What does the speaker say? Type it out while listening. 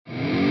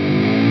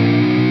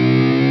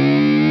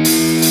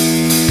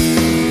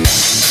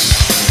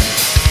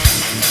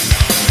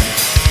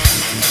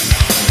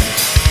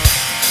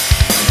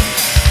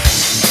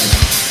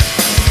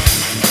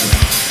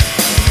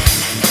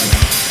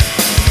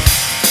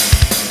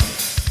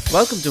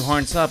Welcome to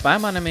Horns Up.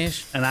 I'm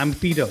Animesh, And I'm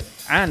Peter.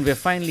 and we're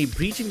finally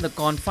breaching the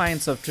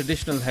confines of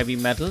traditional heavy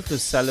metal to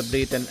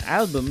celebrate an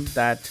album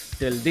that,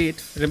 till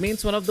date,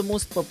 remains one of the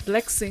most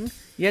perplexing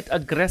yet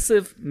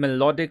aggressive,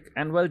 melodic,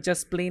 and well,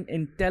 just plain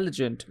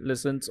intelligent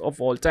listens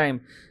of all time.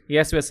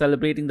 Yes, we're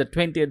celebrating the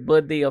 20th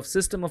birthday of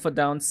System of a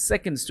Down's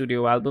second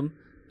studio album,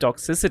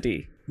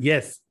 Toxicity.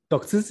 Yes,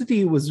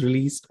 Toxicity was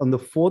released on the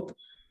 4th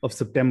of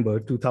September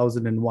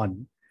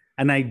 2001,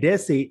 and I dare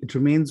say it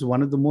remains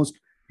one of the most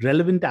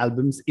relevant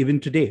albums even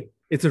today.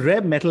 It's a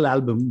rare metal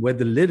album where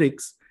the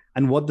lyrics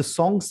and what the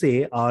songs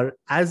say are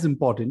as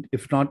important,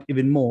 if not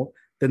even more,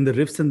 than the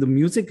riffs and the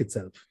music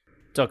itself.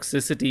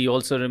 Toxicity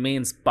also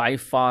remains by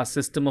far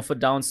System of a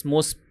Down's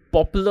most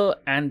popular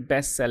and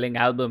best selling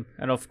album.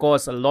 And of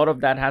course, a lot of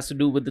that has to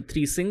do with the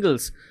three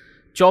singles.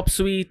 Chop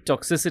Suey,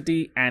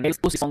 Toxicity, and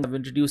those songs have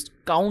introduced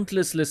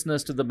countless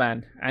listeners to the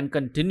band and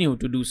continue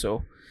to do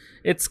so.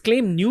 It's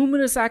claimed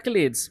numerous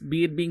accolades,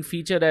 be it being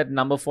featured at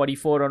number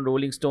 44 on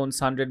Rolling Stone's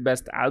 100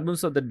 Best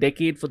Albums of the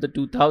Decade for the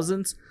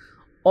 2000s,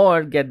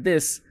 or get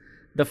this,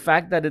 the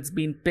fact that it's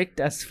been picked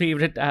as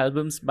favorite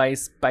albums by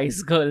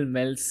Spice Girl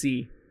Mel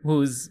C,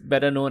 who's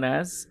better known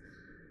as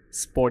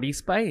Sporty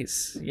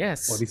Spice.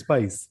 Yes. Body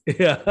Spice.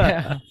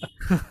 Yeah.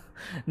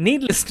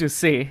 Needless to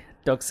say,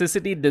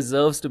 Toxicity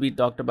deserves to be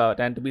talked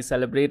about and to be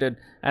celebrated,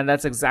 and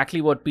that's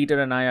exactly what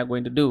Peter and I are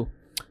going to do.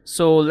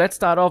 So let's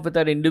start off with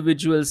our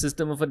individual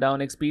System of a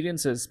Down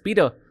experiences.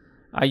 Peter,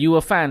 are you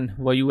a fan?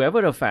 Were you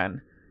ever a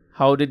fan?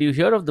 How did you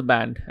hear of the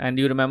band? And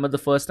do you remember the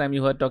first time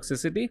you heard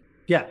Toxicity?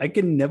 Yeah, I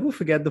can never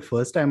forget the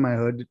first time I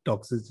heard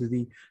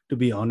Toxicity, to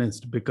be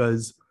honest,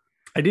 because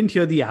I didn't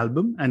hear the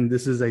album. And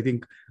this is, I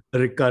think, a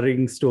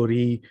recurring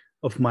story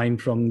of mine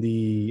from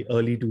the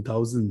early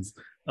 2000s.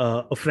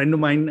 A friend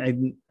of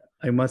mine,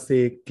 I must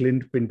say,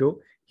 Clint Pinto,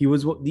 he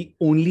was the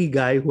only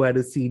guy who had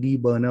a CD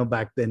burner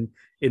back then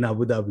in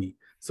Abu Dhabi.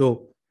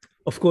 So,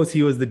 of course,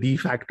 he was the de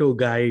facto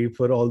guy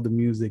for all the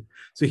music.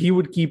 So he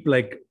would keep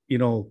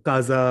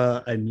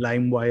Kaza and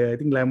LimeWire. I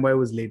think LimeWire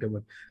was later,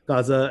 but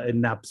Kaza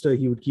and Napster,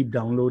 he would keep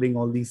downloading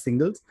all these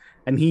singles.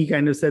 And he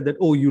kind of said that,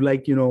 oh, you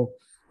like,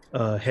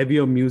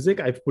 heavier music?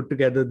 I've put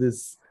together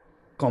this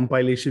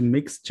compilation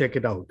mix. Check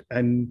it out.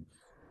 And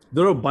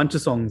there were a bunch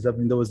of songs. I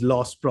mean, there was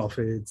Lost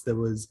Prophets, there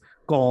was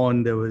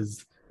Korn, there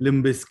was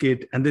Limp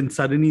Bizkit, and then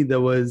suddenly there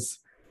was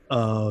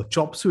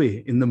Chop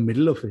Suey in the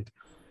middle of it.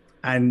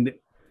 And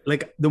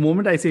like the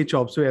moment I say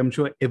Chop Suey, I'm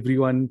sure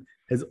everyone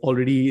has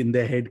already in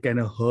their head kind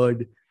of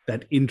heard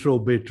that intro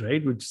bit,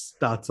 right? Which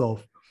starts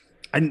off.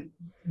 And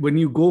when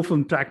you go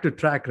from track to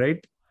track,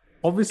 right?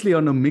 Obviously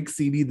on a mix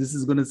CD, this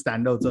is going to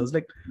stand out. So I was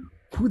like,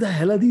 who the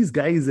hell are these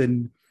guys?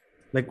 And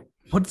like,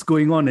 what's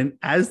going on? And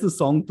as the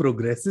song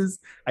progresses,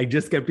 I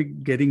just kept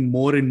getting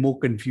more and more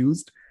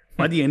confused.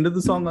 By the end of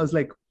the song, I was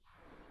like,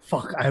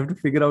 fuck, I have to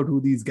figure out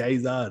who these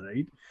guys are,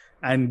 right?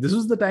 And this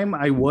was the time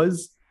I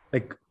was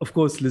like, of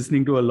course,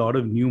 listening to a lot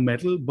of new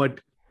metal, but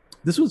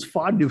this was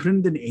far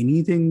different than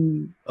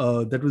anything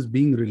that was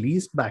being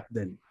released back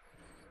then.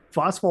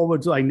 Fast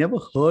forward, so I never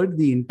heard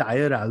the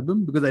entire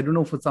album because I don't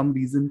know, for some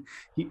reason,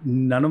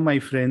 none of my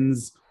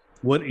friends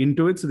were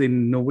into it, so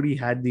nobody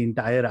had the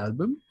entire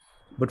album.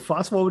 But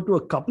fast forward to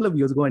a couple of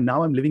years ago, and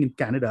now I'm living in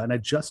Canada, and I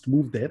just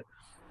moved there,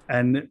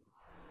 and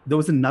there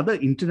was another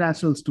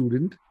international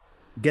student,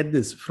 get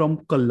this,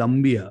 from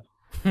Colombia,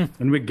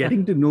 and we're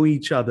getting to know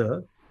each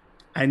other.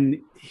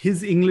 And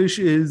his English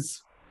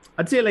is,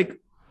 I'd say like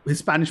his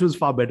Spanish was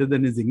far better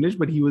than his English,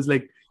 but he was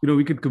like,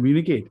 we could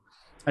communicate.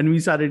 And we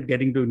started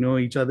getting to know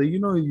each other,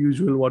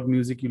 usual what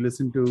music you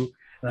listen to.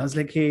 And I was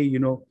like, hey,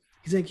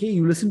 he's like, hey,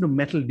 you listen to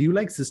metal. Do you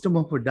like System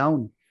of a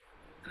Down?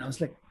 And I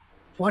was like,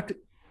 what?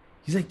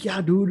 He's like,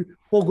 yeah, dude,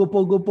 pogo,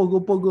 pogo,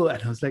 pogo, pogo.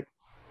 And I was like,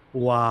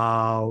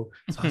 wow.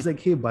 So I was like,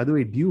 hey, by the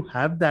way, do you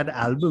have that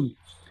album?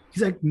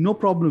 He's like, no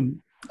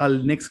problem.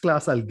 Next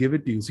class, I'll give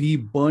it to you. So he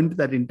burnt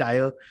that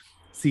entire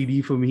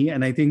CD for me.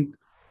 And I think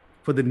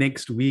for the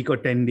next week or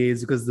 10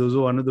 days, because those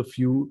were one of the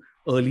few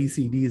early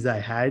CDs I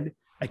had,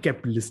 I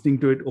kept listening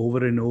to it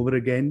over and over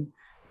again.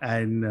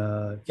 And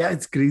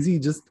it's crazy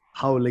just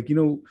how,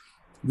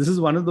 this is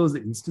one of those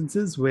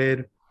instances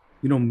where,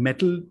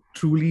 metal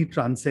truly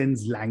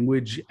transcends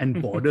language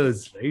and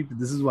borders, right?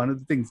 This is one of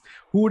the things.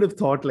 Who would have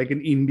thought like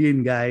an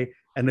Indian guy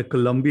and a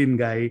Colombian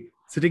guy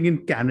sitting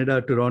in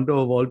Canada, Toronto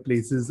of all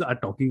places, are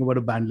talking about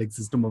a band like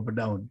System of a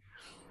Down?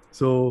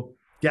 So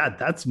yeah,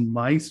 that's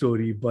my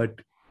story. But,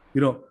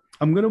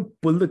 I'm going to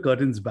pull the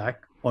curtains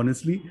back,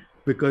 honestly,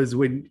 because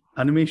when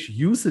Animesh,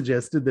 you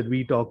suggested that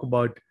we talk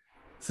about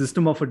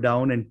System of a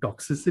Down and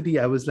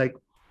Toxicity, I was like,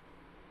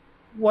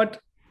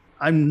 what?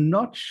 I'm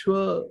not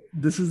sure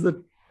this is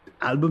the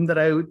album that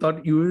I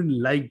thought you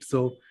even liked.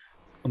 So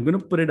I'm going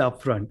to put it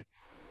up front.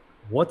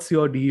 What's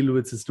your deal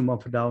with System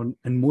of a Down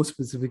and more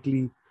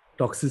specifically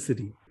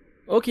Toxicity?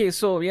 Okay,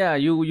 so yeah,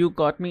 you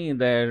got me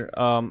there.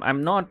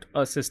 I'm not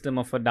a System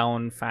of a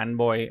Down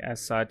fanboy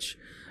as such.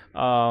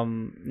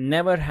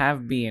 Never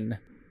have been.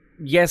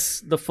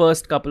 Yes, the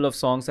first couple of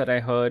songs that I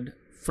heard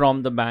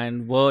from the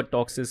band were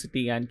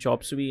Toxicity and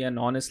Chop Suey, and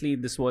honestly,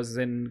 this was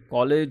in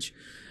college.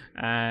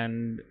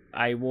 and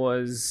I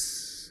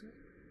was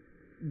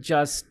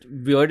just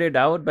weirded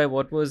out by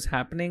what was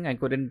happening. I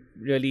couldn't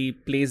really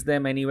place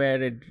them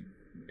anywhere.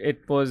 It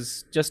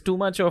was just too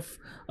much of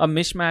a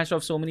mishmash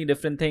of so many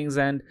different things,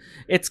 and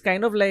it's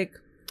kind of like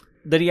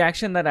the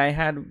reaction that I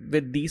had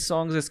with these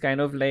songs is kind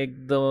of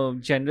like the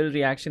general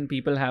reaction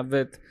people have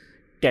with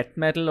death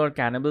metal or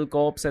Cannibal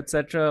Corpse,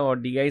 etc., or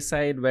DI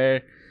side,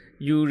 where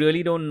you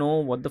really don't know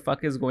what the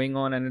fuck is going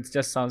on and it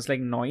just sounds like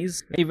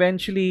noise.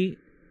 Eventually,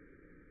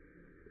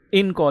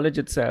 in college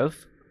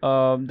itself,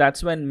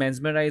 that's when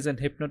Mesmerize and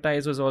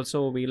Hypnotize was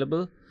also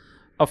available.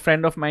 A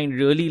friend of mine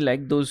really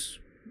liked those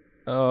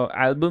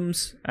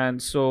albums,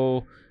 and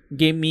so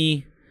gave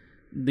me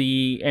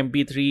the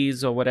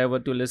MP3s or whatever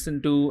to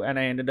listen to, and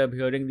I ended up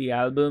hearing the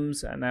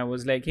albums, and I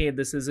was like, hey,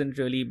 this isn't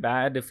really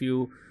bad if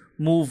you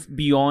move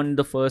beyond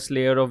the first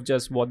layer of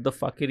just what the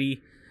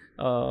fuckery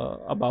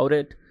about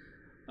it.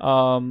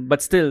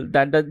 But still,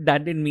 that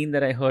didn't mean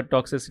that I heard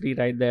Toxicity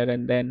right there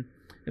and then.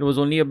 It was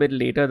only a bit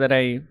later that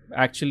I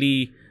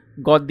actually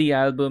got the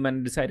album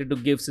and decided to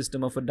give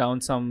System of a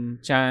Down some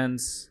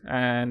chance,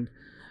 and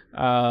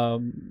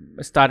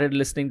started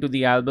listening to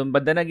the album.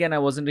 But then again, I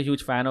wasn't a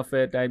huge fan of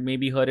it. I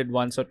maybe heard it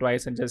once or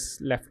twice and just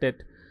left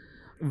it.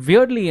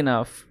 Weirdly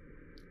enough,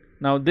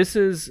 now this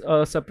is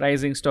a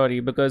surprising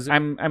story because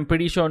I'm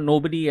pretty sure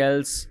nobody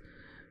else,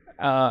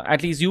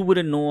 at least you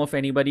wouldn't know of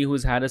anybody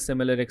who's had a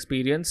similar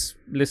experience.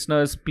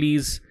 Listeners,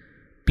 please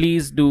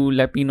do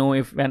let me know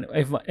if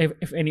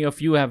any of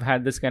you have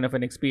had this kind of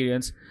an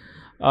experience.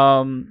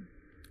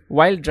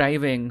 While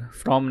driving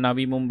from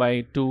Navi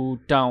Mumbai to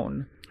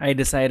town, I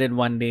decided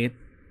one day,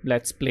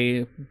 let's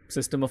play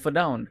System of a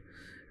Down,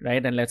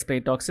 right? And let's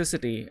play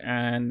Toxicity.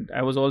 And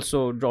I was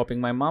also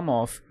dropping my mom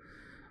off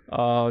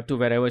to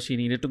wherever she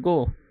needed to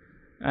go.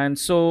 And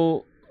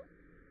so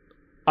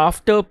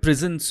after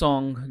Prison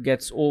Song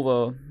gets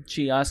over,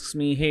 she asks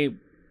me, hey,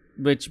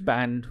 which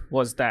band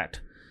was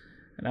that?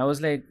 And I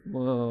was like,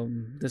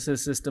 this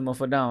is System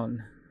of a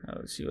Down.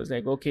 She was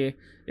like, okay,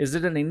 is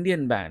it an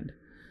Indian band?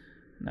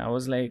 And I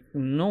was like,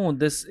 no,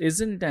 this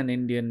isn't an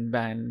Indian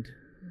band.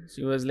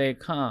 She was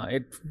like,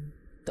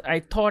 I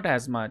thought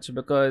as much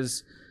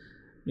because,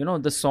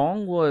 the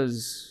song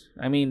was,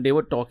 they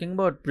were talking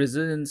about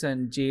prisons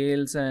and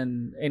jails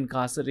and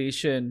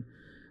incarceration.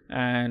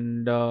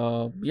 And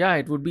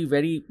it would be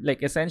very,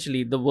 like,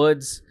 essentially the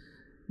words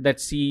that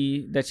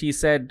she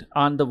said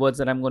aren't the words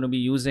that I'm going to be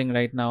using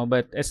right now,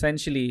 but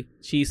essentially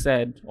she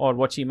said, or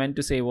what she meant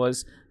to say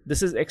was,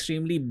 this is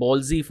extremely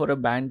ballsy for a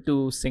band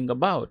to sing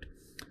about.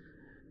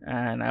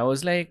 And I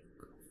was like,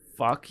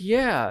 fuck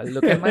yeah,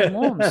 look at my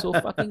mom, so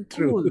fucking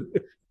cool.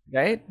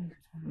 Right?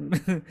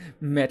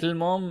 Metal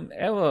mom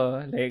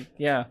ever. Like,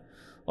 yeah.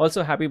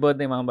 Also, happy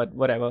birthday, mom, but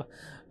whatever.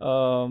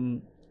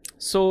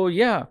 So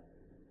yeah,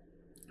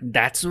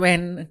 that's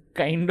when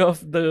kind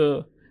of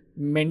the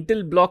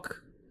mental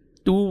block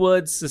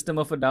towards System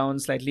of a Down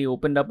slightly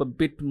opened up a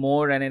bit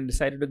more, and I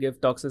decided to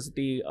give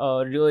Toxicity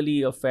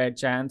a fair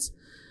chance.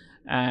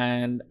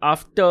 And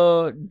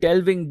after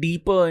delving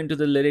deeper into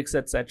the lyrics,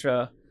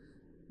 etc.,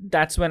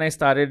 that's when I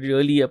started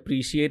really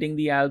appreciating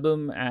the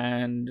album.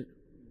 And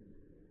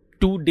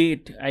to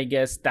date, I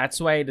guess that's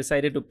why I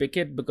decided to pick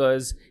it,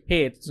 because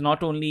hey, it's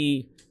not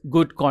only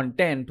good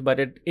content,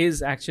 but it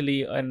is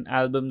actually an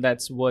album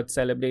that's worth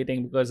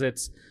celebrating because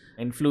it's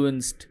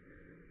influenced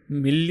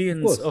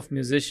millions of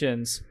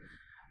musicians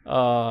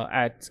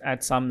at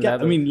some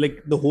level.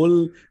 Like the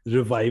whole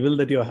revival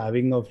that you're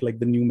having of like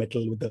the new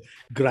metal with the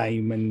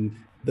grime and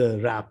the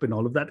rap and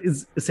all of that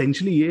is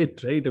essentially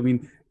it, right?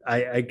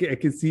 I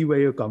can see where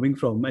you're coming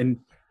from, and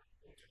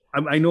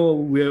I know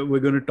we're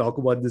going to talk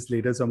about this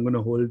later, so I'm going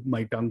to hold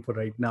my tongue for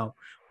right now.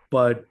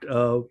 But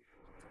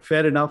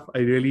fair enough. I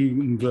really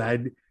am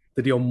glad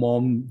that your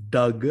mom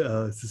dug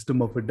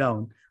System of a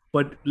Down.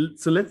 But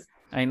so let's.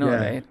 I know,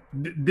 right?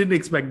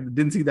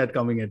 Didn't see that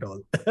coming at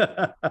all.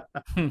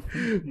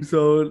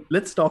 So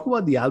let's talk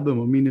about the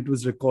album. It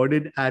was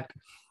recorded at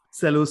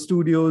Cello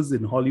Studios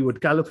in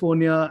Hollywood,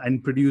 California,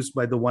 and produced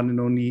by the one and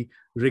only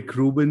Rick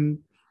Rubin.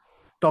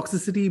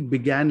 Toxicity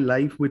began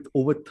life with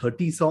over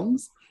 30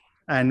 songs,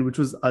 and which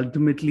was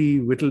ultimately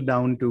whittled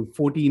down to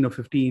 14 or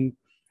 15.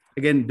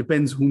 Again,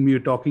 depends whom you're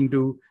talking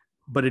to,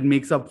 but it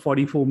makes up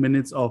 44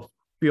 minutes of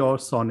pure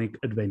sonic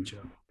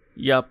adventure.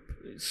 Yup.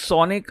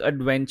 Sonic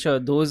adventure,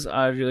 those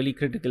are really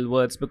critical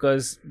words,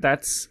 because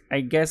that's,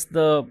 I guess,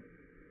 the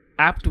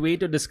apt way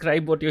to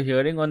describe what you're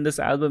hearing on this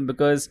album,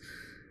 because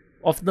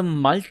of the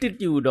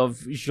multitude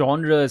of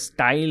genres,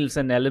 styles,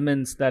 and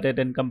elements that it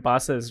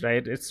encompasses,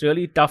 right? It's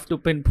really tough to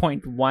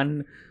pinpoint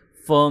one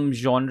firm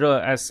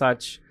genre as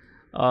such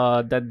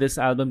that this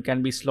album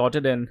can be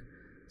slotted in.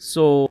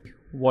 So,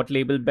 what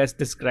label best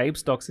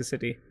describes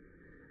Toxicity?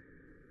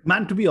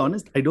 Man, to be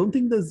honest, I don't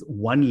think there's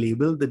one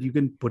label that you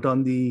can put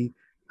on the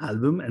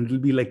album and it'll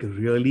be like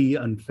really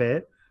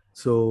unfair.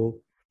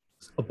 So,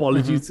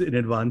 apologies in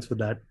advance for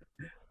that.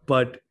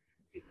 But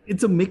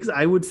it's a mix,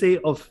 I would say,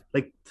 of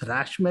like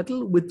thrash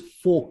metal with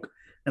folk.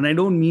 And I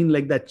don't mean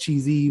like that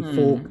cheesy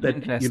folk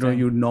that,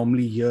 you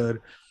normally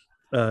hear.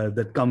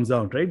 that comes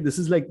out, right? This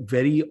is like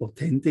very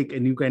authentic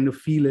and you kind of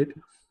feel it.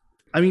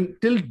 I mean,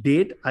 till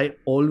date, I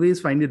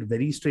always find it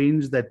very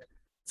strange that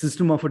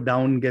System of a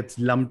Down gets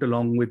lumped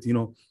along with,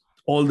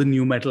 all the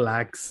new metal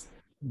acts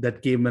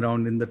that came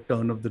around in the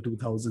turn of the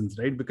 2000s,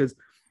 right? Because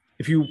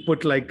if you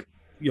put like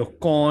your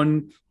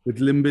Korn with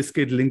Limp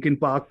Bizkit, Linkin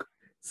Park,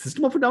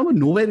 System of a Down were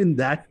nowhere in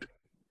that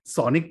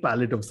sonic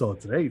palette of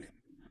sorts, right?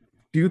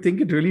 Do you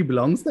think it really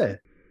belongs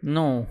there?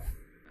 No.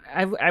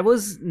 I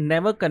was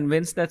never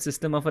convinced that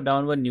System of a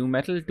Down were new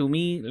metal. To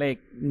me, like,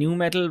 new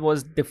metal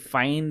was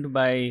defined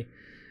by,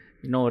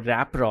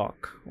 rap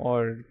rock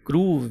or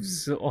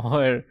grooves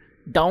or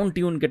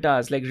down-tuned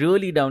guitars, like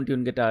really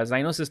down-tuned guitars.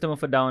 I know System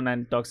of a Down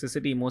and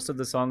Toxicity, most of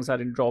the songs are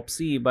in drop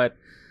C, but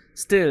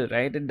still,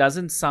 right, it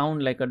doesn't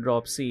sound like a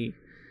drop C.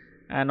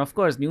 And of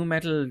course, new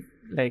metal,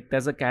 like,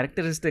 there's a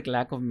characteristic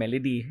lack of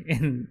melody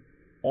in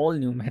all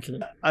new metal.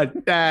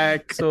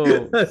 Attack.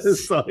 So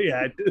sorry,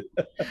 I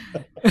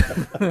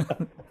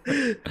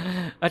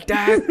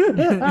attack.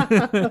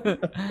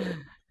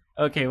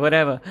 Okay,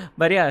 whatever.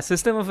 But yeah,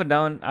 System of a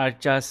Down are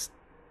just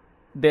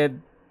they're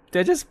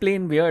just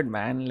plain weird,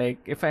 man. Like,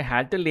 if I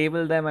had to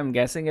label them, I'm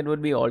guessing it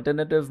would be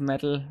alternative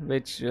metal,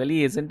 which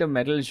really isn't a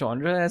metal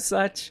genre as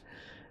such.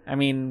 I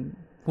mean,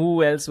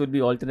 who else would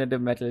be alternative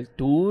metal?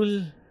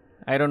 Tool?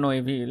 I don't know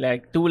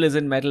if Tool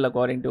isn't metal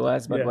according to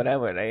us, but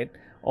whatever, right?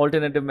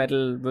 Alternative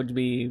metal would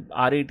be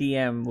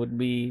RATM, would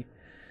be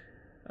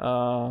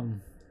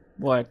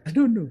what? I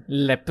don't know.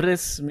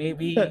 Leprous,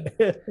 maybe.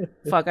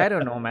 Fuck, I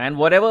don't know, man.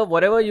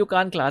 Whatever you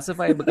can't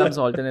classify becomes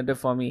alternative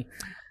for me.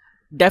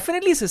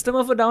 Definitely, System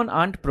of a Down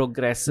aren't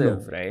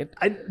progressive, right?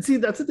 I see,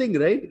 that's the thing,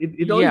 right?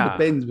 It all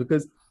depends,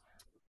 because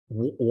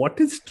what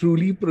is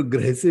truly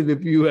progressive?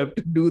 If you have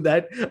to do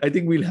that, I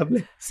think we'll have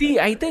See,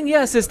 I think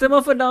System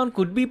of a Down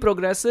could be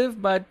progressive,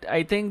 but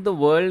I think the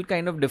world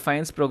kind of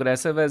defines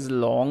progressive as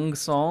long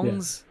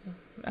songs.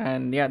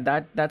 And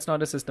that's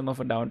not a System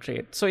of a Down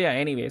trait. So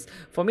anyways,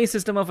 for me,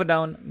 System of a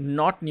Down,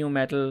 not new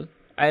metal.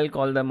 I'll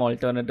call them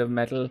alternative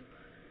metal.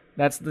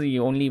 That's the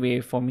only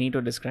way for me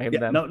to describe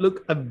them. Now,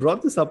 look, I've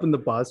brought this up in the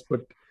past, but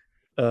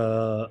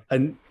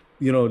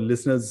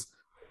listeners,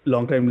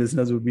 long-time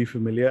listeners would be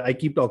familiar. I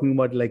keep talking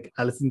about like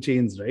Alice in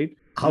Chains, right?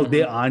 How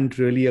they aren't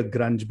really a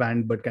grunge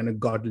band, but kind of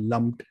got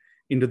lumped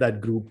into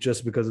that group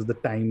just because of the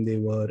time they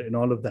were and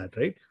all of that,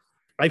 right?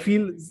 I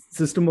feel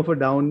System of a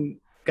Down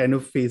kind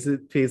of face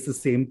the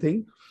same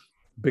thing,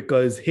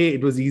 because, hey,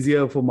 it was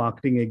easier for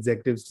marketing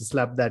executives to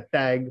slap that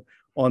tag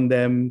on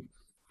them.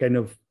 Kind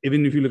of,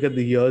 even if you look at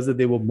the years that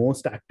they were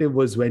most active,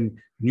 was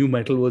when new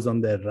metal was on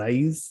their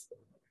rise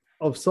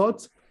of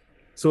sorts.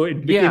 So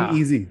it became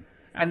easy.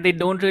 And they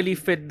don't really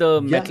fit the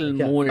metal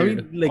mold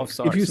of sorts.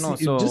 If you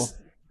see, just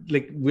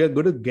like, we're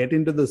going to get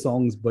into the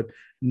songs, but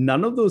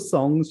none of those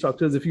song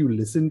structures, if you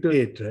listen to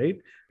it, right,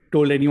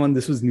 told anyone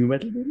this was new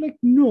metal, they're like,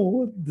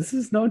 no, this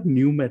is not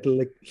new metal.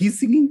 Like, he's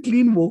singing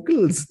clean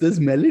vocals. There's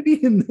melody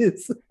in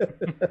this.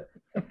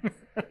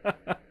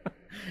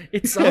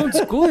 It sounds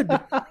good.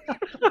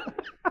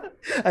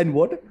 And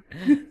what?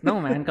 No,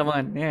 man, come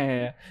on.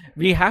 Yeah.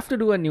 We have to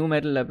do a new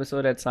metal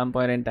episode at some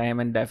point in time,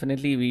 and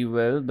definitely we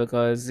will,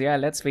 because,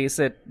 let's face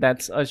it,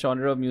 that's a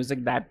genre of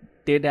music that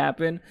did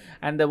happen,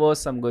 and there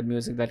was some good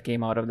music that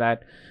came out of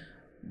that.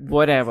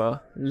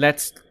 Whatever.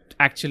 Let's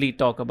actually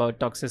talk about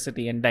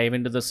Toxicity and dive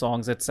into the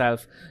songs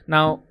itself.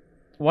 Now,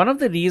 one of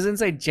the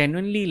reasons I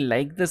genuinely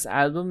like this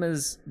album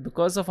is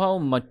because of how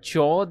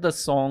mature the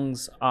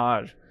songs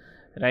are.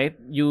 Right?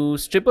 You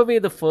strip away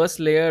the first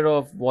layer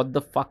of what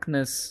the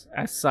fuckness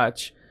as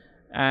such,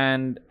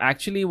 and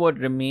actually what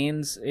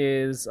remains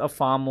is a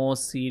far more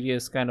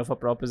serious kind of a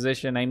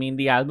proposition. I mean,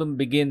 the album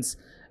begins,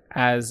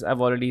 as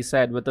I've already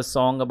said, with a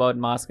song about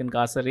mass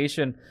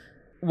incarceration.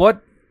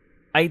 What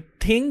I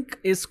think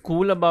is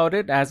cool about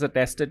it, as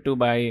attested to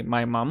by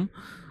my mum,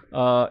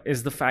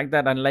 is the fact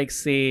that, unlike,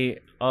 say,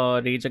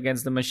 Rage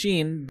Against the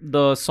Machine,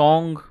 the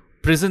song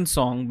Prison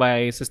Song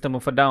by System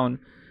of a Down,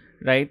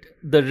 right,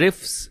 the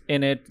riffs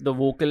in it, the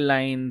vocal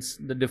lines,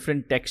 the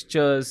different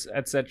textures,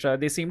 etc.,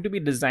 they seem to be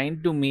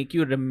designed to make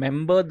you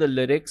remember the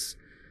lyrics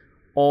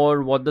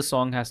or what the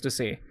song has to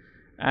say.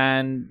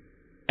 And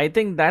I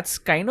think that's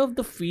kind of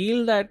the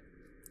feel that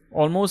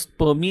almost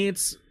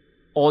permeates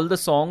all the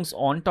songs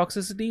on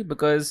Toxicity,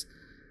 because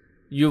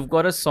you've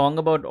got a song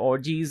about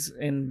orgies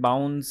in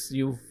Bounce,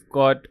 you've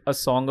got a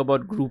song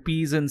about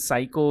groupies in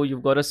Psycho,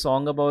 you've got a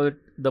song about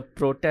the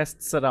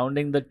protests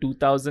surrounding the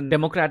 2000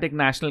 Democratic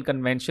National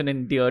Convention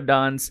in Deer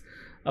Dance,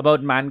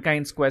 about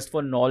mankind's quest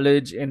for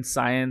knowledge in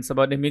Science,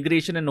 about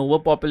immigration and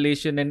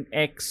overpopulation in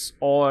X,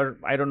 or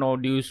I don't know,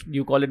 do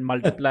you call it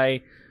Multiply,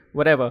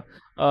 whatever,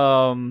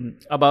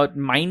 about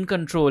mind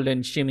control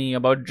in Shimmy,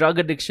 about drug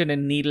addiction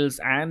in Needles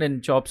and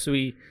in Chop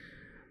Suey.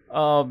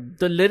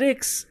 The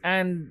lyrics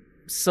and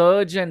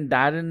Serge and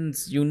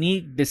Darren's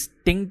unique,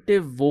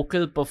 distinctive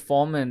vocal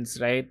performance,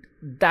 right?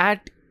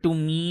 That to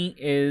me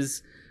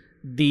is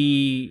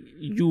the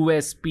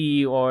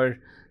USP or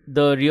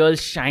the real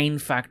shine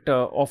factor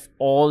of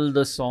all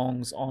the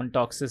songs on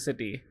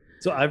Toxicity.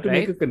 So I have to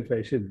make a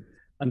confession.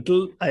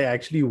 until I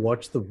actually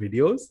watched the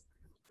videos.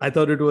 I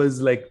thought it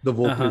was like the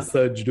Uh-huh. vocalist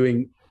Serge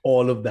doing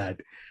all of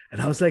that.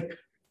 And I was like,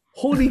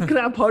 holy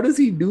crap, how does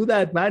he do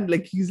that, man?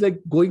 Like he's like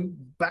going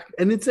back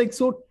and it's like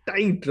so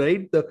tight,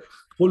 right? The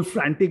whole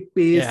frantic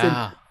pace. And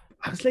Yeah.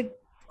 I was like,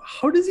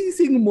 how does he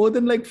sing more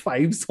than like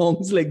 5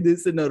 songs like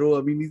this in a row?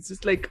 I mean, he's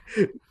just like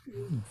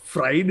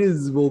fried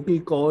his vocal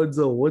cords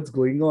or what's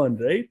going on,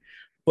 right?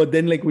 But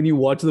then, like when you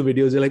watch the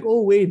videos, you're like,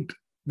 oh wait,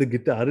 the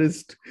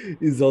guitarist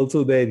is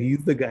also there.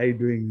 He's the guy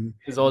doing,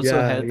 Is also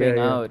yeah, yeah, helping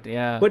yeah. out.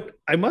 Yeah. But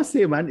I must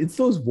say, man, it's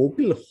those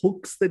vocal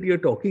hooks that you're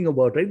talking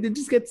about, right? They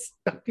just get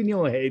stuck in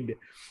your head,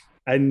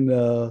 and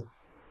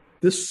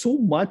there's so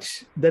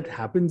much that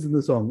happens in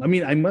the song. I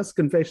mean, I must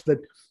confess that,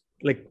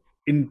 like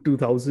in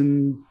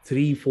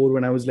 2003, 4,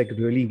 when I was like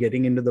really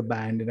getting into the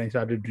band and I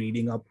started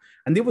reading up,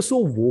 and they were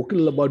so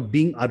vocal about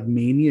being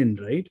Armenian,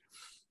 right?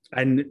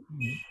 And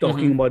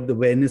talking Mm-hmm. about the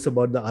awareness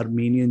about the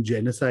Armenian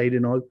genocide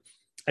and all.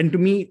 And to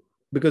me,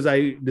 because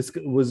I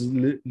was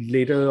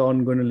later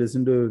on going to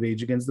listen to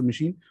Rage Against the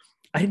Machine,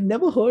 I had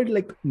never heard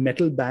like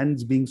metal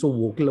bands being so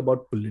vocal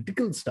about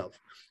political stuff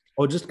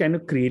or just kind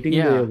of creating the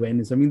Yeah.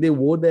 awareness. I mean, they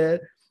wore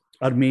their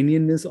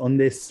Armenianness on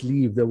their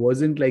sleeve. There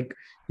wasn't like,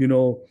 you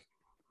know,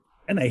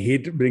 and I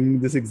hate bringing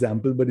this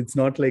example, but it's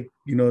not like,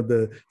 you know,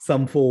 the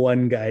Sum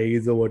 41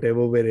 guys or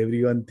whatever, where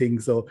everyone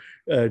thinks, or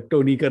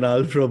Tony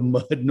Kanal from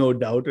No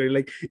Doubt, or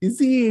like, is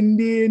he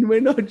Indian?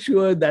 We're not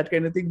sure, that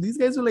kind of thing. These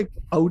guys are like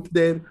out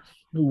there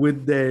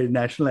with their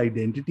national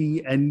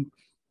identity. And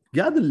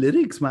yeah, the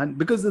lyrics, man,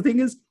 because the thing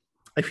is,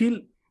 I feel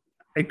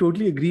I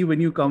totally agree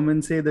when you come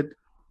and say that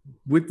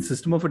with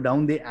System of a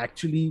Down, they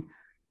actually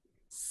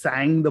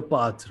sang the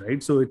parts,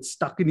 right? So it's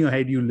stuck in your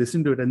head. You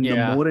listen to it, and the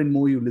Yeah. more and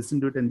more you listen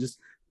to it and just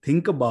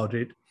think about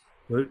it,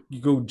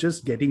 you're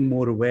just getting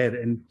more aware.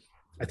 And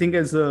I think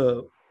as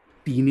a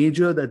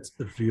teenager, that's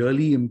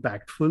really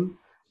impactful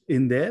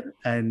in there.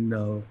 And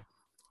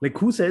like,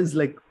 who says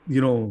like,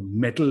 you know,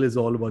 metal is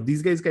all about?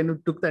 These guys kind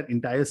of took that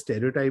entire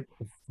stereotype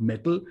of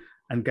metal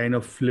and kind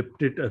of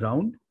flipped it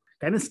around,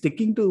 kind of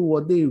sticking to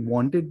what they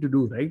wanted to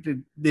do, right?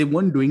 They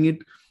weren't doing it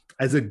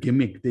as a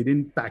gimmick. They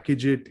didn't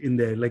package it in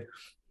there. Like,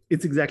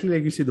 it's exactly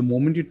like you say, the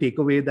moment you take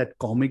away that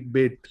comic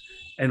bit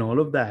and all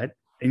of that,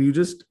 and you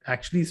just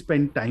actually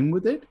spend time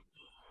with it,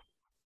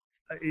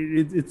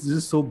 it's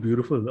just so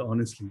beautiful,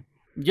 honestly.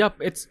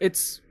 Yep.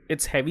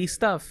 It's heavy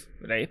stuff,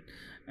 right?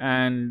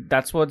 And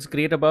that's what's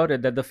great about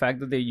it, that the fact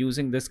that they're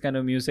using this kind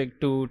of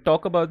music to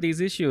talk about these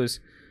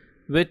issues,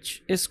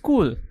 which is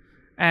cool.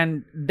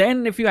 And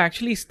then if you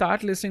actually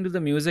start listening to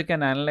the music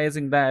and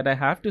analyzing that, I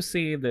have to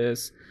say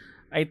this.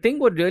 I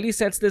think what really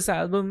sets this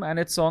album and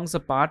its songs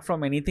apart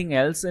from anything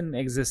else in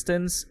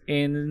existence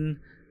in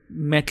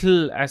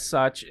metal as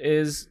such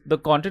is the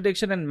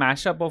contradiction and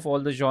mashup of all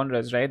the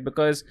genres, right?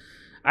 Because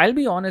I'll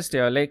be honest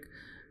here, like,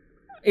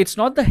 it's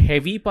not the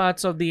heavy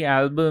parts of the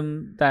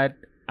album that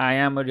I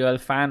am a real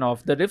fan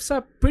of. The riffs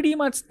are pretty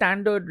much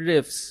standard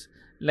riffs.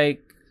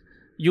 Like,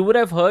 you would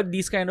have heard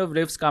these kind of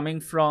riffs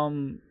coming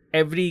from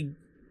every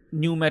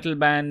new metal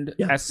band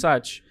Yeah, as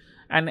such.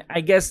 And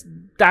I guess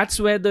that's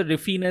where the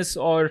riffiness,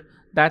 or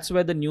that's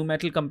where the new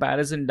metal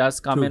comparison does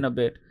come in true. a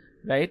bit,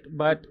 right?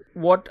 But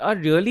what are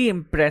really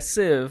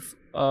impressive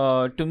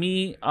to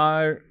me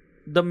are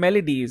the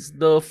melodies,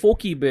 the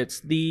folky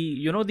bits,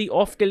 the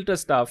off kilter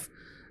stuff,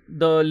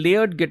 the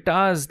layered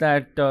guitars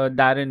that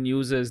Darren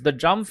uses, the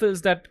drum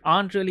fills that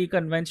aren't really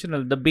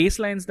conventional, the bass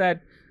lines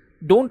that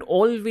don't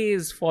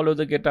always follow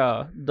the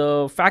guitar,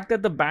 the fact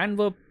that the band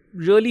were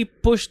really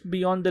pushed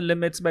beyond the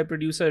limits by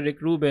producer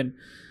Rick Rubin,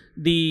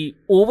 the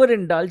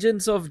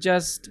overindulgence of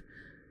just,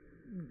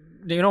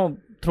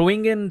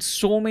 throwing in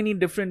so many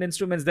different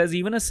instruments. There's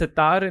even a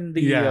sitar in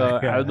the Yeah,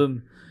 yeah.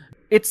 album.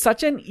 It's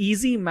such an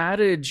easy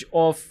marriage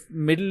of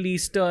Middle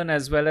Eastern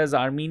as well as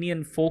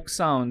Armenian folk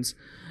sounds,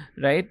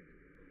 right?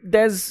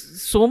 There's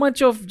so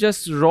much of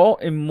just raw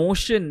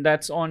emotion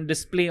that's on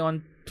display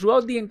on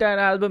throughout the entire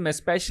album,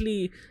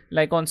 especially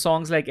like on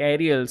songs like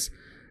Aerials.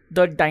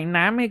 The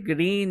dynamic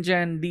range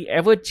and the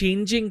ever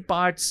changing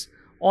parts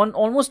on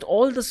almost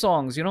all the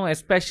songs,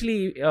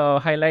 especially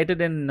highlighted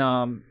in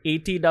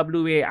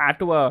ATWA,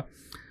 Atwa,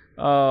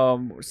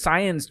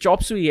 Science,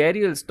 Chop Suey,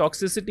 Aerials,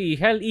 Toxicity,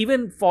 hell,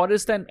 even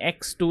Forest and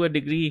X to a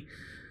degree.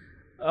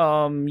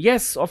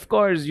 Yes, of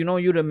course,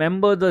 you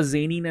remember the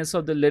zaniness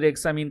of the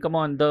lyrics. I mean, come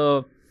on,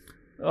 the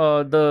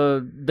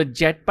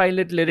jet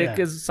pilot lyric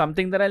Yeah, is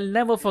something that I'll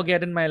never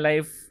forget in my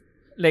life.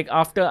 Like,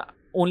 after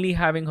only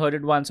having heard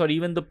it once, or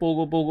even the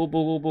pogo pogo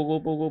pogo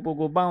pogo pogo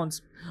pogo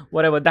bounce,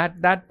 whatever,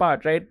 that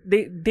part, right?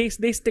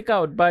 They stick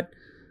out. But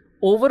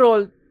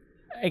overall,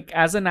 like,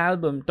 as an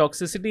album,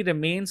 Toxicity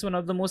remains one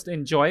of the most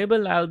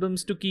enjoyable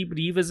albums to keep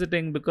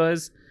revisiting,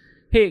 because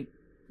hey,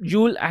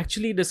 you'll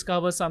actually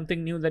discover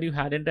something new that you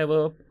hadn't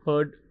ever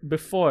heard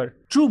before.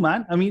 true,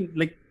 man. I mean,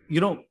 like,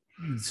 you know,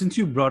 since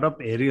you brought up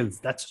Aerials,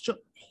 that's such a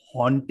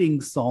haunting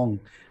song.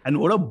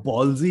 And what a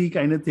ballsy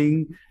kind of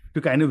thing to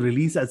kind of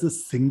release as a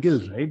single,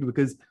 right?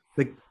 Because,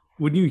 like,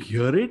 when you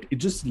hear it, it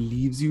just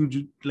leaves you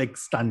like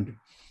stunned.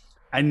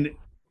 And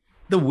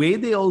the way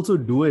they also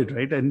do it,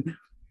 right? And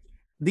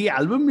the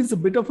album is a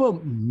bit of a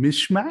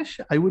mishmash,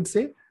 I would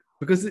say,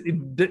 because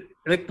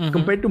like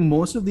compared to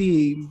most of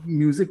the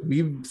music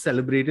we've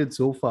celebrated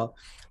so far,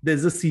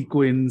 there's a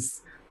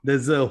sequence,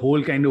 there's a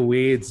whole kind of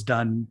way it's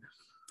done.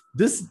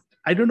 This,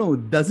 I don't know,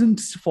 doesn't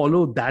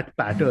follow that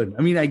pattern.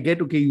 I mean, I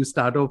get, okay, you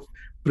start off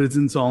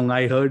prison song.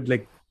 I heard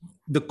like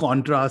the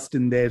contrast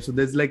in there. So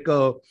there's like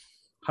a,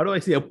 how do I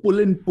say, a pull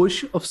and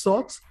push of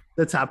sorts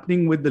that's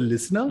happening with the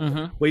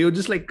listener, where you're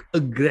just like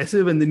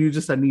aggressive and then you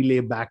just suddenly lay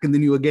back, and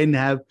then you again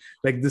have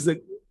like this a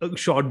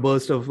short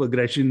burst of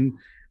aggression,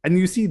 and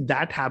you see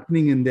that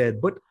happening in there.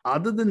 But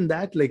other than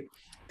that, like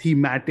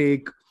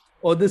thematic,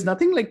 or there's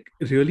nothing like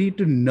really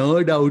to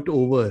nerd out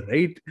over,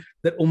 right?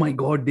 That, oh my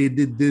god, they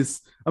did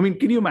this. I mean,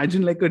 can you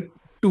imagine like a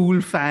Tool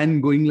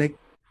fan going like,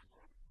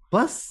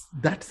 bus,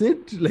 that's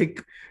it?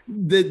 Like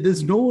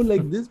there's no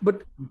like this.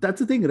 But that's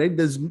the thing, right?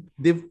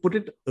 They've put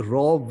it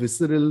raw,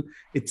 visceral,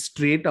 it's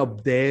straight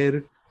up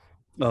there.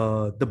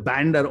 The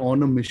band are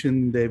on a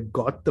mission, they've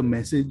got the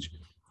message.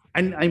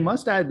 And I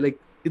must add, like,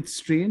 it's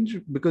strange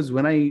because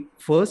when I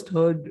first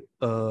heard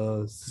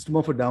System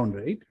of a Down,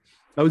 right,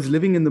 I was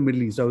living in the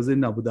Middle East. I was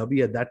in Abu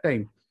Dhabi at that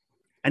time.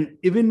 And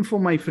even for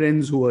my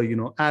friends who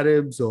are,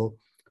 Arabs, or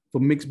for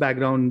mixed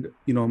background,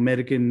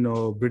 American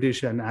or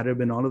British and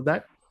Arab and all of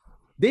that,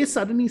 they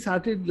suddenly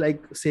started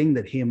like saying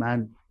that, hey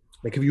man,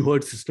 like, have you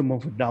heard System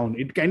of a Down?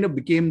 It kind of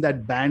became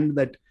that band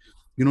that,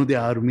 they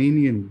are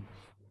Armenian.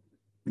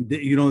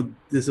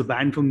 There's a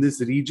band from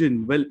this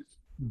region. Well,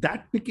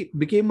 that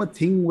became a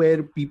thing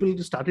where people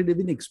started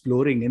even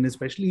exploring, and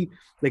especially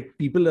like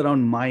people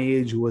around my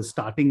age who were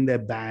starting their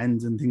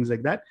bands and things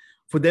like that.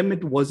 For them,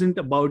 it wasn't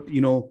about,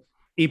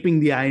 aping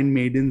the Iron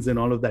Maidens and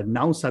all of that.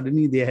 Now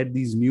suddenly they had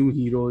these new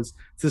heroes,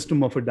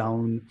 System of a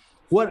Down,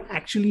 who are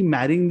actually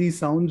marrying these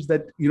sounds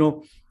that,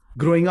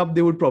 growing up,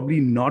 they would probably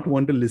not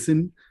want to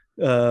listen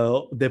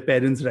their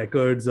parents'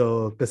 records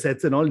or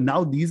cassettes and all.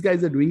 Now these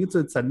guys are doing it, so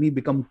it's suddenly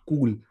become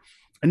cool.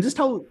 And just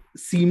how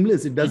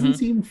seamless, it doesn't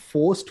seem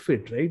forced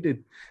fit, right?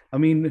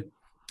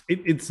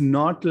 It's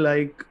not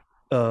like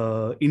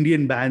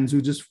Indian bands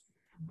who just,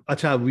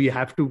 acha, we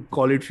have to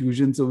call it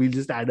fusion, so we'll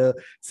just add a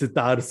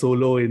sitar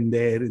solo in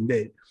there.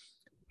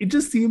 It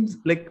just seems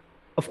like,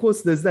 of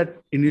course, there's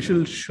that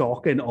initial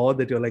shock and awe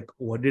that you're like,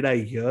 what did I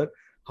hear?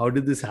 How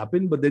did this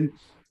happen? But then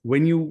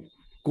when you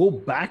go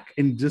back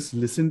and just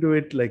listen to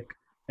it, like,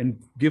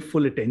 and give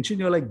full attention,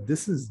 you're like,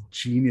 this is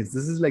genius.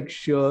 This is like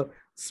sheer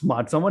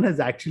smart. Someone has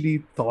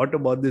actually thought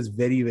about this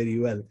very, very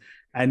well.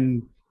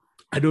 And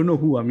I don't know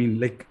who. I mean,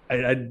 like,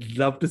 I'd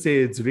love to say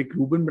it's Rick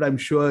Rubin, but I'm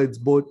sure it's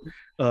both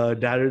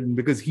Darren,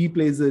 because he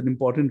plays an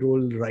important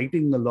role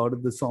writing a lot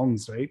of the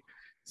songs, right?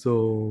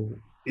 So,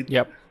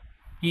 yep.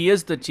 He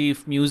is the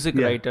chief music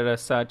writer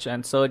as such,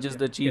 and Serge is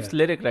the chief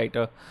lyric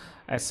writer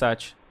as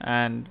such,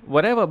 and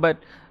whatever. But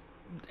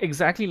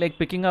exactly, like,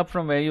 picking up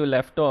from where you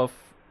left off,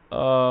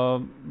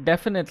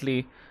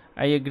 definitely,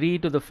 I agree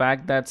to the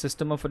fact that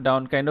System of a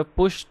Down kind of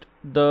pushed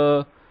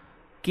the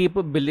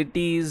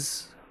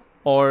capabilities,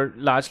 or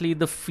largely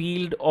the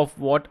field of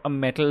what a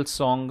metal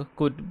song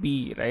could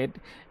be, right?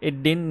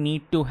 It didn't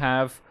need to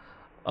have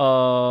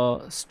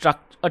a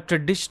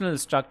traditional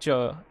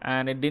structure,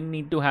 and it didn't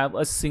need to have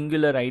a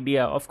singular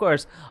idea. Of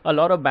course, a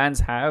lot of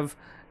bands have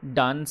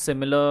done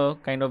similar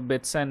kind of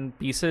bits and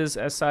pieces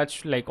as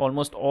such. Like,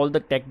 almost all the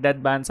tech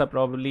death bands are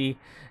probably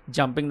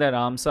jumping their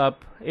arms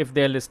up if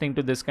they're listening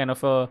to this kind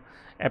of a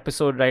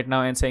episode right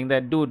now and saying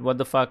that, dude, what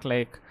the fuck,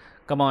 like,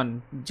 come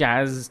on,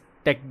 jazz,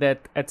 tech death,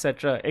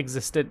 etc.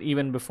 existed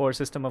even before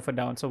System of a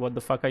Down, so what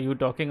the fuck are you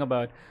talking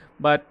about?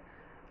 But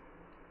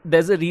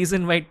there's a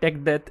reason why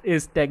tech death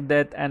is tech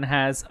death and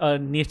has a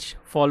niche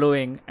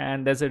following,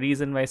 and there's a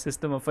reason why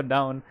System of a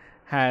Down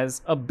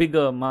has a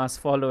bigger mass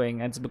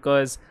following. It's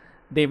because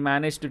they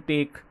managed to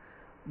take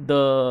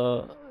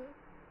the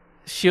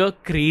sheer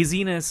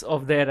craziness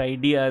of their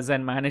ideas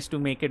and managed to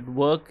make it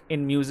work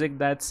in music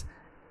that's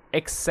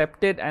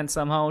accepted and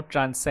somehow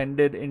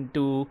transcended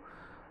into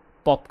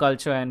pop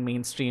culture and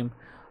mainstream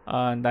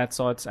and that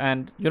sorts.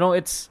 And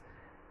it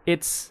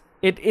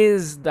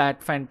is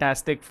that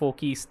fantastic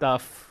folky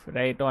stuff,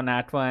 right, on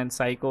Atwa and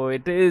Psycho.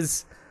 It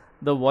is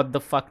the what the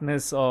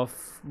fuckness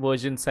of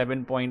version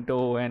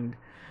 7.0, and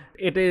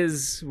it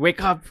is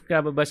wake up,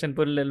 grab a brush and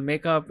put a little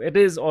makeup. It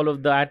is all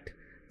of that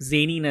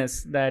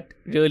zaniness that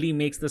really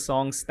makes the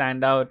song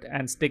stand out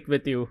and stick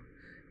with you.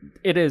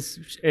 It is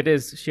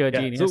sheer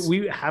genius. So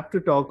we have to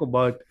talk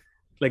about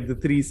like the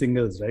three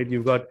singles, right?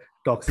 You've got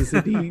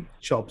Toxicity,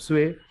 Chop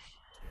Suey,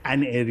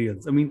 and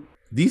Aerials. I mean,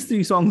 these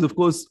three songs, of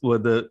course, were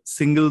the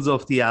singles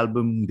of the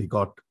album. They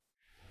got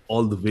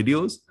all the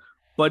videos,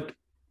 but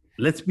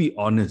let's be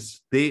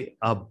honest, they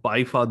are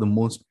by far the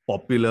most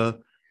popular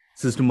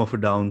System of a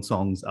Down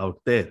songs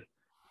out there.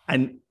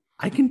 And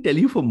I can tell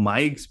you from my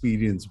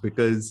experience,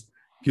 because,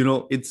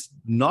 it's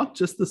not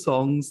just the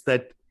songs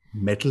that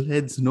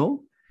metalheads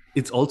know,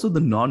 it's also the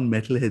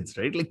non-metalheads,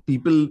 right? Like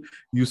people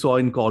you saw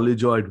in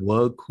college or at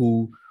work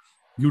who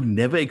you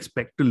never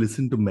expect to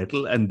listen to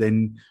metal, and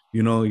then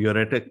you're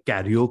at a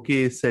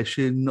karaoke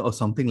session or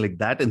something like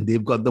that, and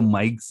they've got the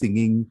mic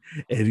singing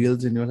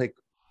Aerials, and you're like,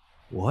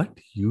 what,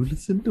 you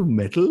listen to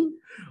metal?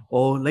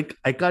 Or like,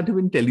 I can't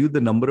even tell you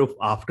the number of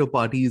after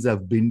parties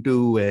I've been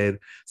to where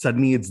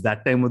suddenly it's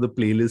that time of the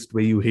playlist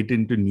where you hit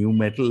into new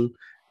metal,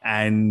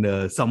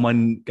 and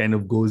someone kind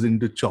of goes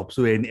into chop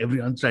suey and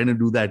everyone's trying to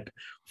do that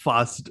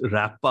fast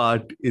rap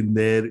part in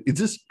there. It's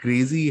just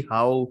crazy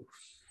how,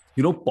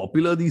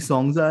 popular these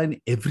songs are and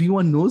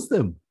everyone knows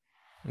them.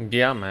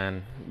 Yeah,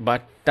 man.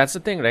 But that's the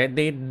thing, right?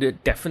 They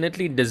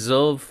definitely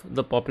deserve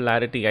the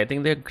popularity. I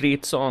think they're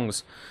great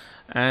songs.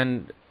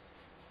 And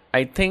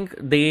I think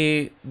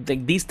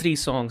these three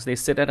songs, they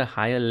sit at a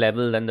higher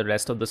level than the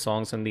rest of the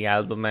songs in the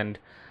album. And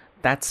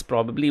that's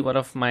probably one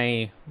of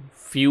my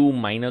few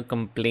minor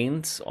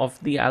complaints of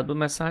the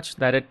album as such,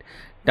 that it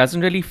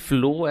doesn't really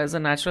flow as a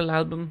natural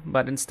album,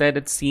 but instead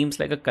it seems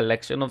like a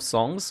collection of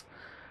songs.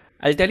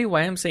 I'll tell you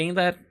why I'm saying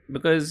that,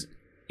 because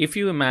if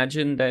you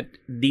imagine that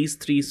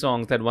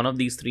one of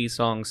these three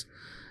songs,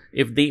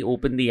 if they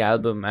opened the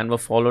album and were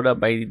followed up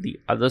by the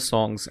other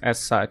songs as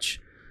such,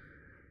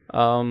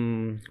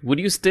 would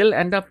you still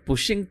end up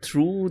pushing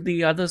through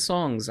the other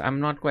songs? I'm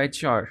not quite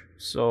sure.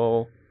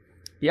 So,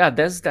 yeah,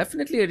 there's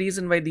definitely a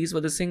reason why these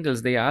were the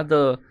singles. They are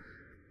the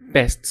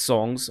best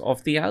songs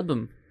of the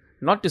album.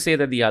 Not to say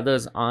that the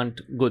others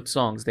aren't good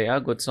songs, they are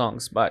good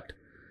songs, but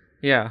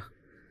yeah.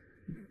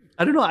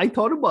 I don't know. I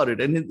thought about it,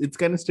 and it's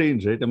kind of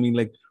strange, right? I mean,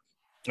 like,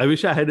 I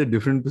wish I had a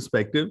different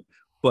perspective,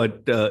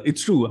 but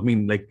it's true. I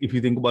mean, like, if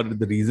you think about it,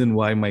 the reason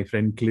why my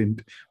friend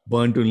Clint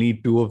burnt only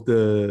two of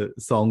the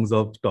songs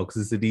of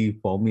Toxicity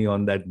for me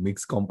on that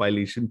mix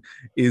compilation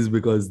is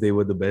because they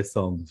were the best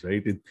songs,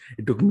 right?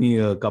 It took me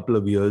a couple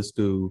of years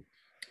to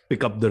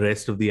pick up the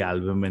rest of the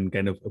album and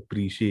kind of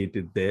appreciate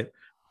it there.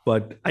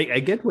 But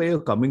I get where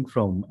you're coming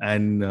from,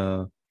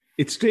 and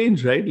it's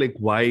strange, right? Like,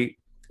 why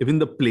even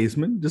the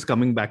placement, just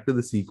coming back to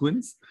the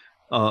sequence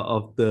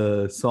of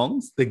the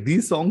songs, like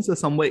these songs are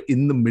somewhere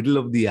in the middle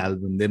of the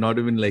album. They're not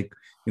even like,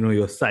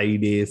 your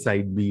side A,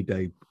 side B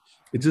type.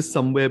 It's just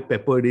somewhere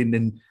peppered in,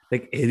 and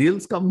like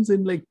Aerials comes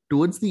in like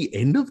towards the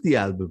end of the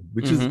album,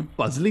 which is Mm-hmm.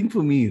 puzzling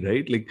for me,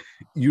 right? Like,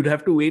 you'd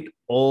have to wait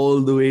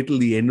all the way till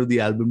the end of the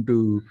album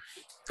to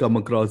come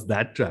across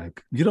that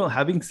track.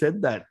 Having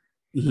said that,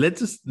 let's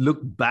just look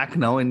back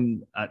now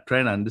and try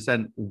and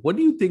understand, what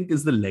do you think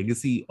is the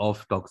legacy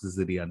of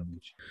Toxicity,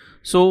 Anuj?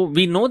 So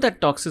we know that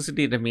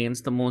Toxicity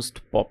remains the most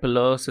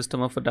popular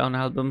System of a Down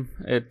album.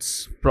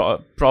 It's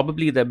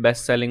probably their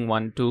best-selling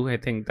one too. I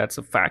think that's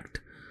a fact.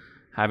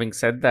 Having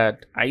said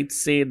that, I'd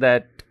say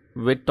that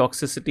with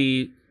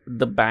Toxicity,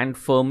 the band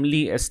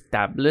firmly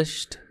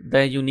established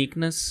their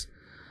uniqueness,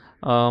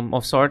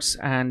 of sorts,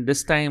 and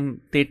this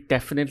time they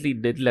definitely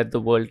did let the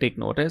world take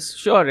notice.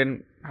 Sure,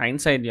 in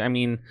hindsight, I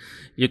mean,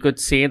 you could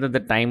say that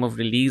the time of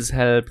release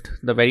helped.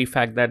 The very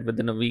fact that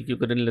within a week you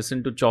couldn't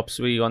listen to Chop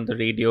Suey on the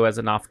radio as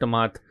an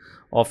aftermath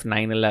of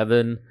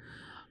 9/11,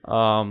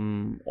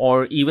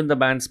 or even the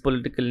band's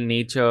political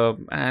nature,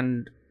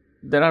 and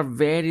there are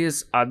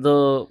various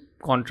other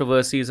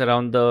controversies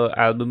around the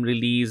album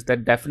release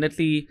that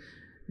definitely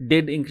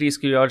did increase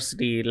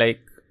curiosity.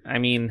 Like, I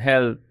mean,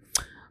 hell,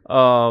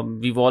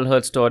 we've all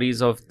heard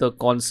stories of the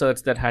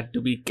concerts that had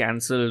to be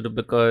cancelled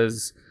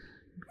because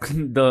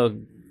the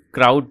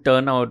crowd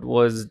turnout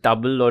was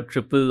double or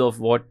triple of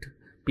what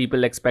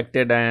people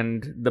expected,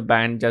 and the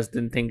band just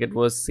didn't think it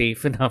was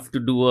safe enough to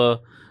do a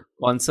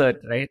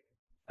concert, right?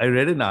 I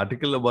read an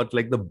article about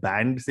like the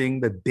band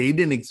saying that they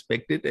didn't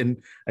expect it, and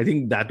I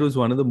think that was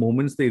one of the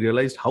moments they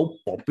realized how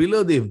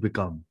popular they've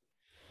become.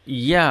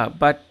 Yeah,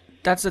 but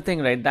that's the thing,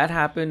 right? That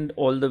happened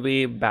all the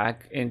way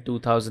back in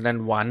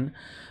 2001.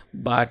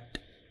 But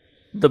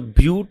the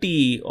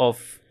beauty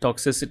of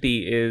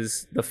Toxicity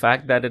is the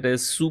fact that it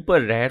is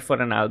super rare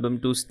for an album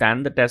to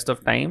stand the test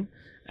of time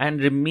and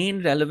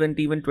remain relevant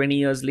even 20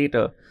 years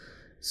later.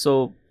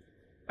 So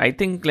I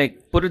think,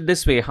 like, put it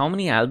this way, how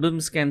many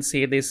albums can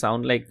say they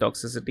sound like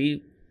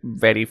Toxicity?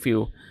 Very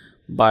few.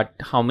 But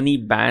how many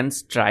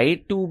bands try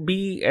to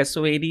be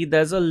SOAD?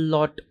 There's a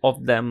lot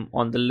of them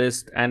on the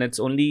list, and it's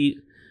only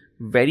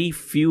very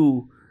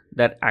few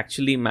that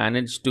actually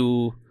manage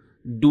to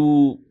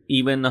do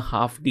even a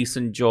half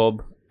decent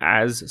job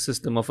as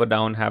System of a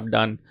Down have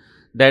done.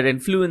 Their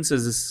influence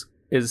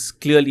is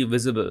clearly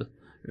visible,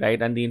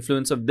 right? And the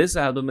influence of this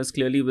album is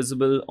clearly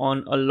visible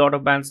on a lot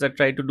of bands that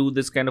try to do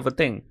this kind of a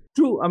thing.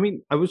 True. I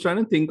mean, I was trying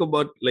to think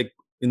about like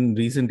in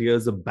recent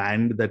years a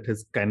band that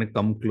has kind of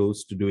come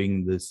close to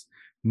doing this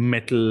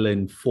metal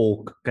and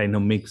folk kind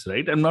of mix,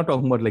 right? I'm not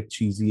talking about like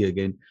cheesy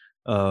again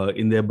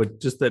in there, but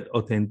just that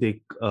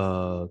authentic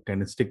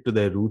kind of stick to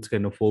their roots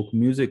kind of folk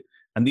music.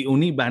 And the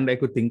only band I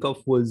could think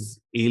of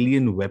was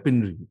Alien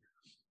Weaponry.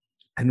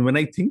 And when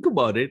I think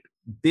about it,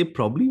 they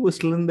probably were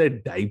still in their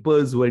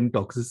diapers when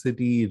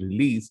Toxicity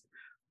released,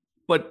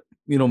 but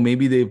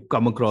maybe they've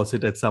come across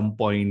it at some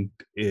point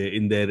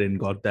in there and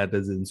got that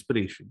as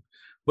inspiration.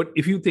 But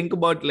if you think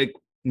about like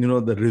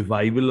the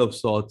revival of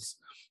sorts,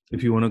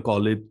 if you want to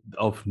call it,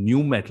 of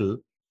new metal,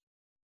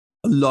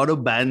 a lot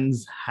of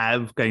bands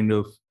have kind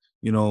of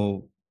you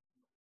know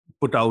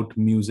put out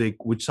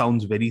music which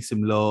sounds very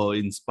similar,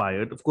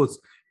 inspired, of course,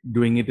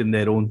 doing it in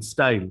their own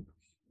style.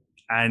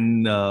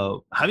 And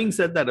having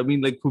said that, I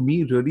mean, like for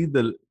me, really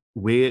the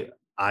way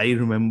I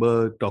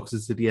remember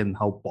Toxicity and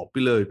how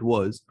popular it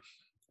was,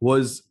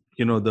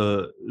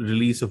 the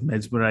release of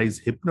Mesmerize,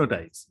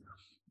 Hypnotize.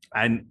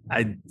 And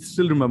I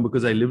still remember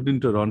because I lived in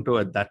Toronto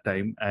at that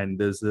time, and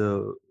there's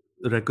a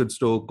record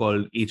store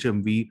called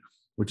HMV,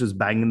 which is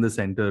bang in the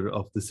center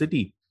of the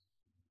city.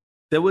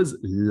 There was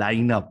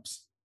lineups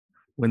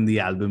when the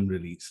album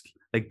released.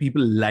 Like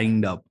people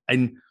lined up.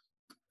 And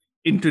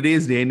in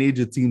today's day and age,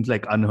 it seems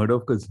like unheard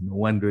of because no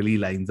one really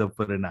lines up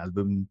for an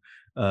album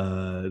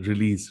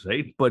release,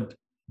 right? But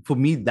for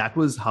me, that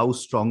was how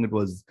strong it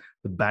was.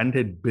 The band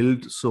had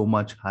built so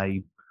much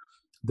hype.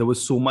 There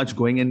was so much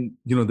going, and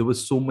there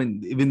was so many.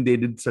 Even they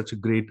did such a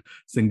great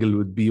single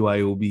with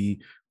BYOB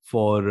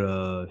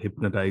for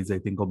Hypnotize, I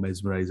think, or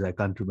Mesmerize, I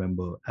can't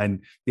remember.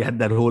 And they had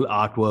that whole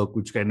artwork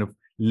which kind of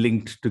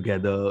linked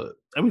together.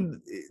 I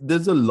mean,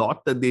 there's a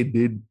lot that they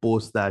did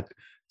post that.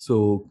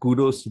 So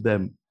kudos to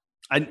them.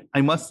 And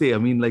I must say, I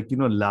mean, like,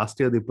 last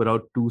year they put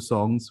out 2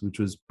 songs, which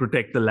was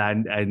Protect the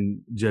Land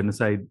and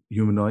Genocide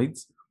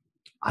Humanoids.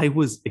 I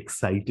was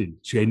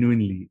excited,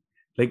 genuinely,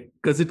 like,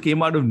 because it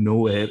came out of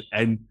nowhere.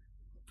 And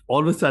all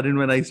of a sudden,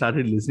 when I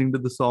started listening to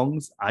the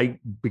songs, I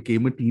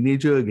became a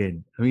teenager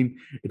again. I mean,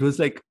 it was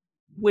like,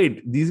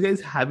 wait, these guys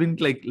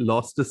haven't like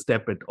lost a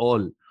step at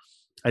all.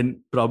 And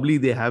probably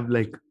they have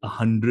like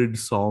 100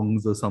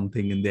 songs or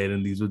something in there.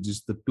 And these were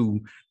just the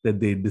 2 that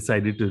they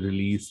decided to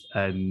release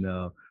and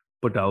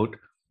put out.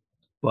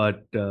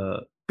 But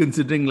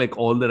considering like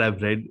all that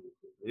I've read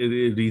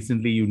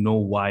recently,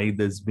 why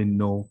there's been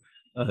no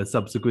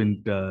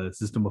subsequent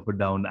System of a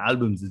Down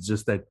albums. It's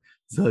just that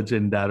Serge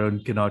and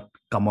Darren cannot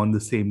come on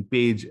the same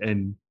page.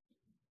 And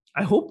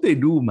I hope they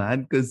do,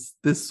 man, because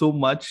there's so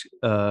much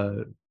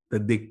that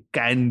they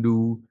can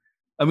do.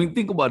 I mean,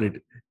 think about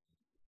it.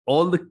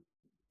 All the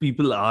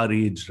people our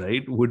age,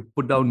 right, would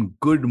put down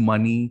good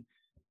money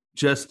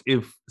just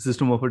if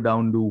System of a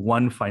Down do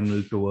one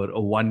final tour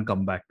or one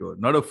comeback tour,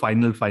 not a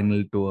final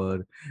tour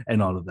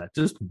and all of that.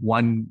 Just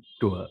one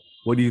tour.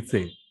 What do you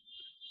say?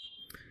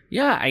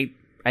 Yeah,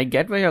 I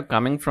get where you're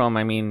coming from.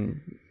 I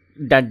mean,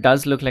 that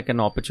does look like an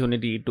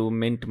opportunity to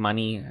mint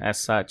money as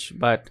such,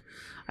 but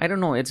I don't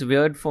know. It's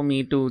weird for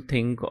me to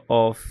think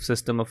of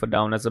System of a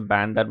Down as a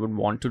band that would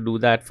want to do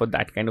that for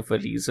that kind of a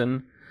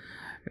reason,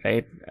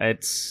 right?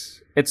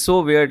 It's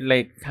so weird,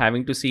 like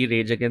having to see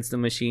Rage Against the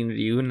Machine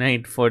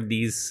reunite for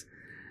these,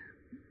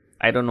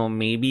 I don't know,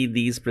 maybe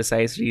these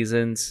precise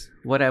reasons,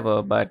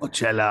 whatever. But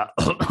Coachella,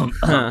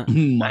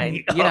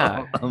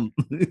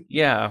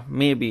 yeah,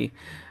 maybe.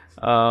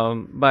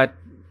 But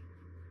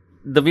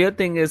the weird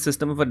thing is,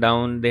 System of a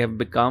Down, they have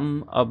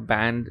become a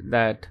band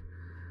that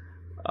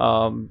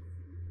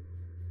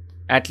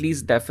at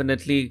least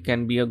definitely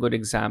can be a good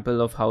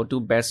example of how to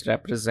best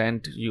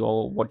represent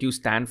what you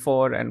stand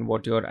for and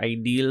what your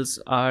ideals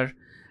are.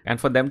 And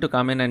for them to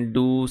come in and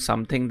do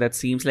something that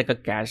seems like a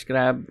cash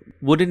grab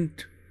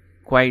wouldn't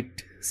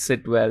quite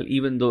sit well,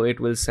 even though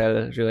it will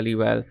sell really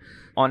well.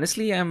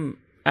 Honestly,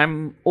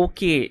 I'm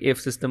okay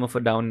if System of a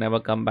Down never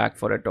come back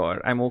for a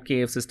tour. I'm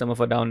okay if System of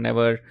a Down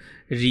never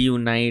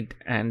reunite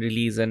and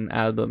release an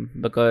album,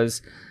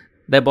 because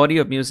their body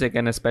of music,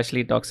 and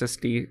especially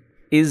Toxicity,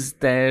 is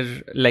their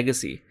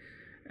legacy.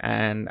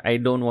 And I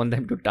don't want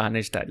them to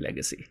tarnish that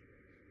legacy.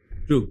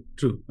 True.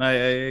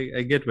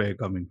 I get where you're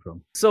coming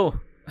from. So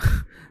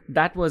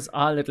that was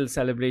our little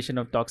celebration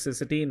of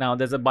Toxicity. Now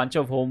there's a bunch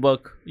of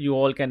homework you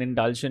all can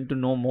indulge in to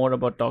know more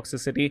about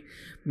Toxicity.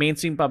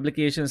 Mainstream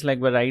publications like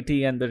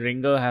Variety and The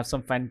Ringer have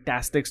some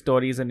fantastic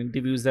stories and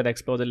interviews that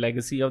explore the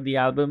legacy of the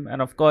album.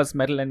 And of course,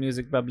 metal and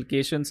music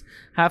publications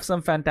have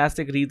some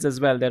fantastic reads as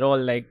well. They're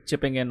all like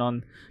chipping in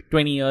on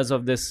 20 years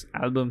of this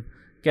album.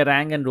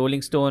 Kerrang and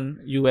Rolling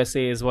Stone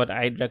USA is what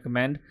I'd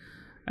recommend.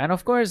 And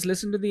of course,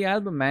 listen to the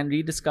album, man.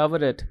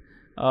 Rediscover it.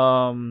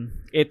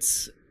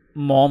 It's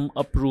mom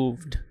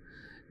approved,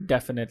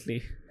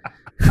 definitely.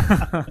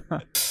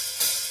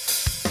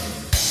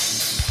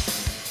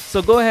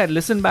 So go ahead,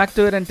 listen back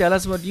to it and tell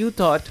us what you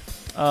thought.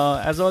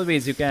 As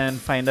always, you can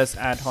find us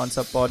at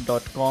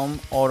hornsupod.com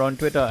or on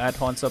Twitter at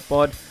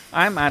hornsupod.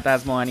 I'm at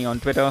Asmoani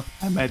on Twitter.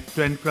 I'm at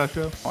Trend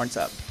Crusher. Horns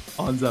up.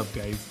 Horns up,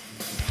 guys.